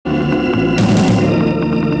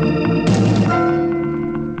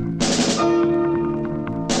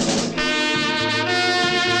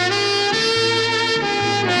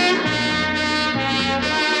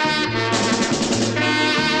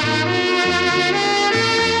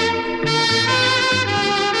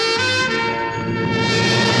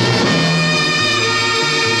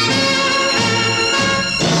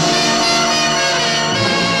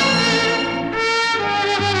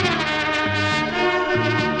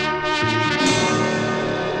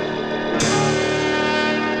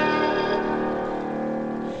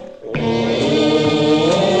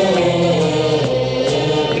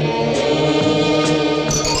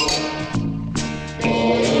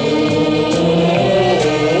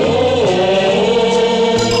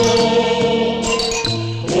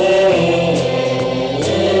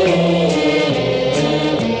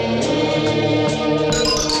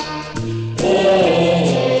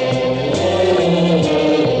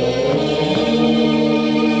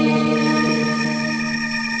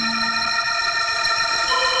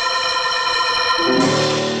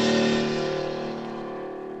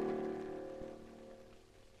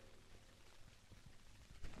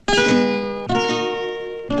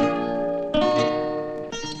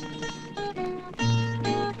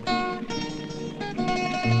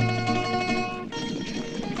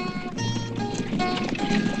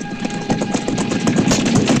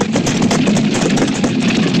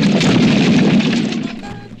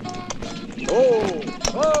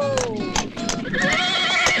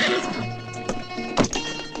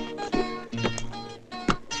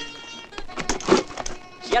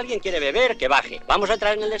alguien quiere beber, que baje. Vamos a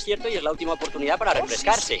entrar en el desierto y es la última oportunidad para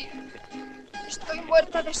refrescarse. Sí. Estoy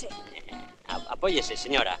muerta de sed. Apóyese,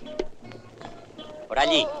 señora. Por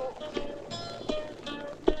allí.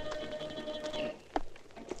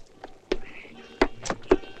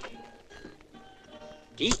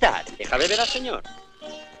 Quita, deja beber al señor.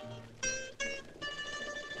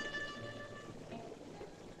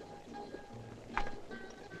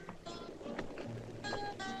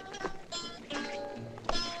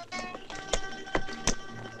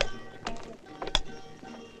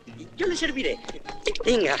 Yo le serviré.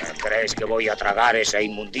 Venga. ¿Crees que voy a tragar esa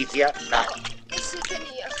inmundicia? No. Ese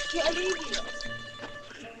tenía, qué alivio.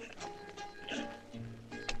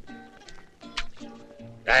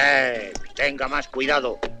 Tenga más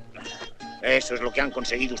cuidado. Eso es lo que han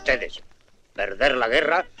conseguido ustedes. Perder la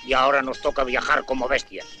guerra y ahora nos toca viajar como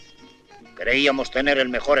bestias. Creíamos tener el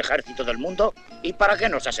mejor ejército del mundo y ¿para qué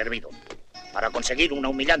nos ha servido? Para conseguir una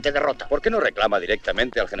humillante derrota. ¿Por qué no reclama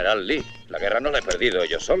directamente al general Lee? La guerra no la he perdido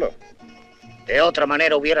yo solo. De otra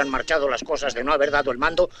manera hubieran marchado las cosas de no haber dado el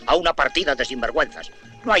mando a una partida de sinvergüenzas.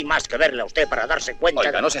 No hay más que verle a usted para darse cuenta.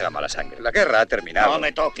 Oiga, no se haga mala sangre. La guerra ha terminado. No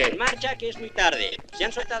me toque. En marcha, que es muy tarde. Se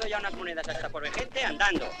han soltado ya unas monedas hasta por gente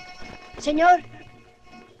andando. Señor,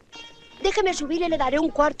 déjeme subir y le daré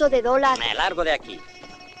 $1/4. Me largo de aquí.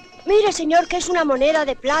 Mire, señor, que es una moneda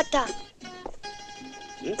de plata.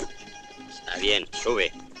 Está bien,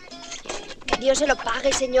 sube. Que Dios se lo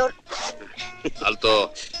pague, señor.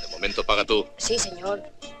 Alto. De momento paga tú. Sí, señor.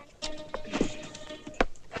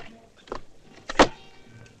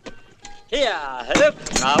 ¡Ya!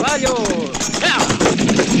 ¡Caballos! ¡Ya!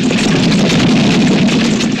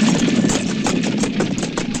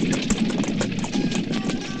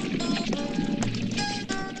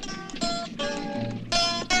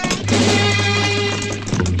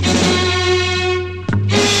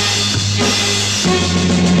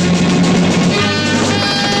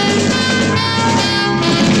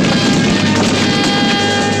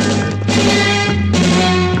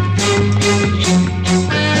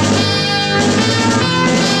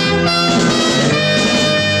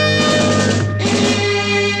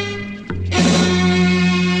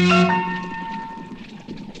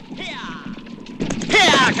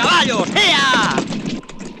 ¡Caballos! ¡Ea!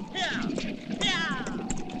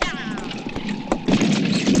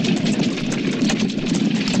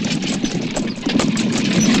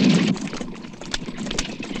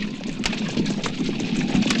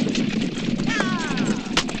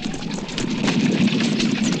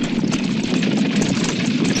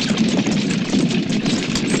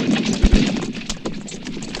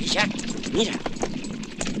 Jack, mira.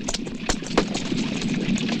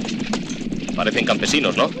 Parecen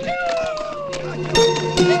campesinos, ¿no?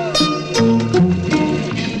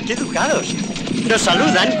 ¡Qué educados! ¡Nos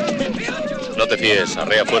saludan! No te fíes.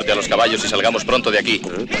 Arrea fuerte a los caballos y salgamos pronto de aquí.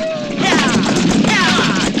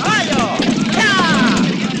 ¡Caballo! ¡Ya!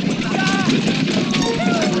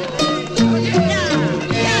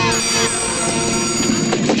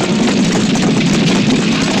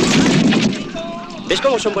 ¿Ves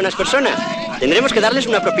cómo son buenas personas? Tendremos que darles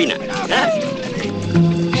una propina. ¿Ah?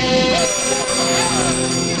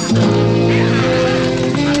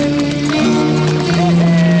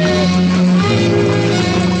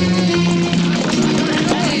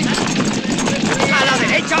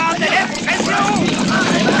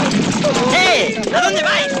 ¿A dónde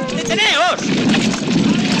vais? ¡Deteneos!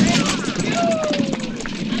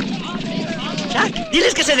 ¡Jack!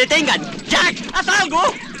 ¡Diles que se detengan! ¡Jack! ¡Haz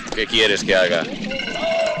algo! ¿Qué quieres que haga?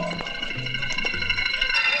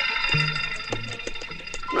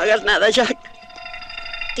 No hagas nada, Jack.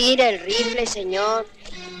 Tire el rifle, señor.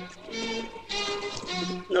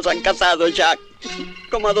 Nos han cazado, Jack.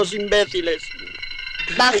 Como a dos imbéciles.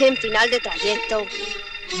 Baje en final de trayecto.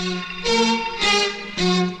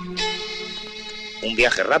 Un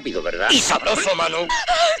viaje rápido, ¿verdad? Y sabroso, Manu.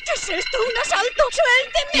 ¿Qué es esto? ¿Un asalto?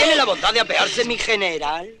 ¡Suélteme! ¿Tiene la bondad de apearse, mi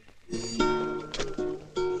general?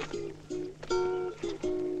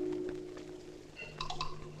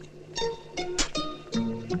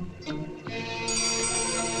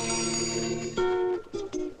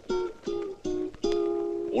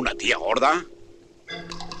 ¿Una tía gorda?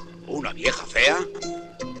 ¿Una vieja fea?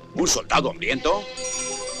 ¿Un soldado hambriento?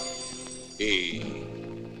 Y...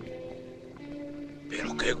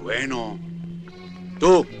 ¡pero qué bueno!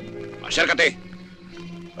 ¡Tú! ¡Acércate!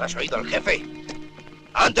 ¿Has oído al jefe?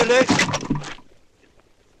 ¡Ándele!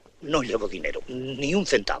 No llevo dinero, ni un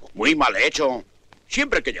centavo. Muy mal hecho.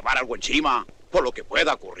 Siempre hay que llevar algo encima, por lo que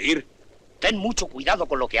pueda ocurrir. Ten mucho cuidado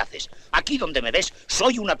con lo que haces. Aquí donde me ves,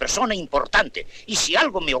 soy una persona importante. Y si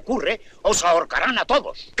algo me ocurre, os ahorcarán a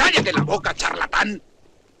todos. ¡Cállate la boca, charlatán!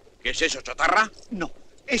 ¿Qué es eso, chatarra? No,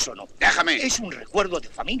 eso no. Déjame. Es un recuerdo de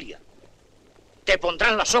familia. Te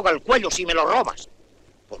pondrán la soga al cuello si me lo robas.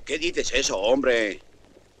 ¿Por qué dices eso, hombre?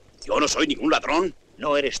 Yo no soy ningún ladrón.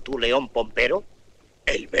 ¿No eres tú León Pompero?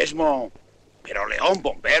 El mismo. Pero León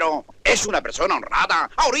Bombero es una persona honrada.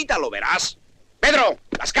 Ahorita lo verás. Pedro,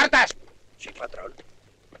 las cartas. Sí, patrón.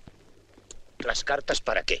 ¿Las cartas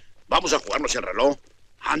para qué? Vamos a jugarnos el reloj.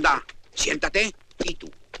 Anda, siéntate. ¿Y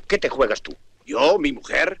tú? ¿Qué te juegas tú? Yo, mi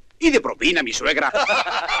mujer, y de propina mi suegra.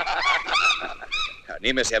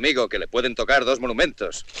 Anímese, amigo, que le pueden tocar 2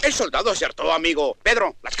 monumentos. El soldado acertó, amigo.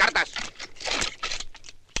 Pedro, las cartas.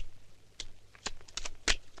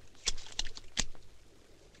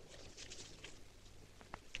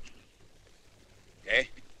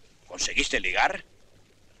 ¿Qué? ¿Conseguiste ligar?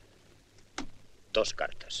 2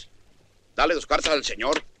 cartas. Dale 2 cartas al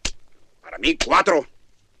señor. Para mí, 4.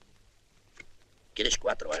 ¿Quieres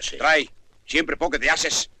 4 ases? Trae. Siempre poco de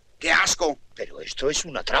ases. ¡Qué asco! Pero esto es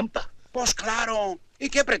una trampa. Pues claro. ¿Y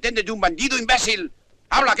qué pretendes de un bandido imbécil?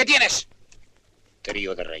 Habla, ¿qué tienes?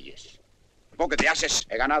 Trío de reyes. Poco de ases.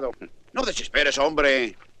 He ganado. No desesperes,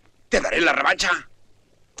 hombre. Te daré la revancha.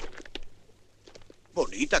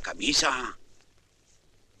 Bonita camisa.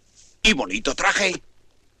 Y bonito traje.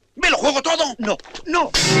 ¡Me lo juego todo! No,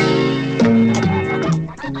 no.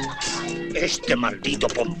 Este maldito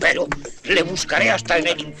Pompero le buscaré hasta en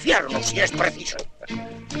el infierno si es preciso.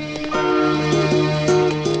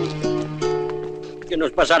 ¿Qué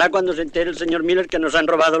nos pasará cuando se entere el señor Miller que nos han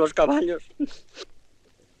robado los caballos?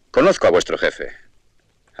 Conozco a vuestro jefe.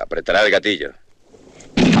 Apretará el gatillo.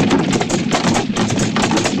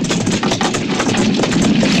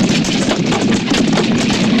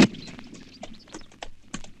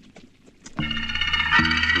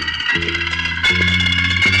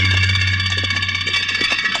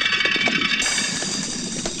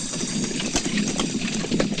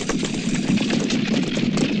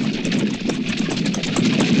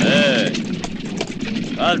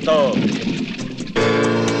 ¡Alto!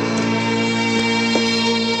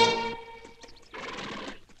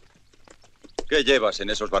 ¿Qué llevas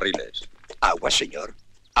en esos barriles? Agua, señor.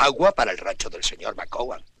 Agua para el rancho del señor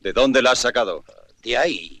McCowan. ¿De dónde la has sacado? De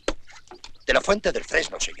ahí. De la fuente del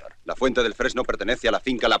Fresno, señor. La fuente del Fresno pertenece a la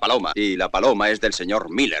finca La Paloma. Y La Paloma es del señor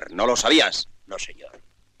Miller. ¿No lo sabías? No, señor.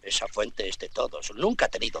 Esa fuente es de todos. Nunca ha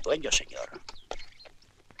tenido dueño, señor.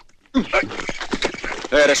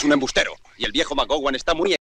 Eres un embustero. Y el viejo McGowan está muy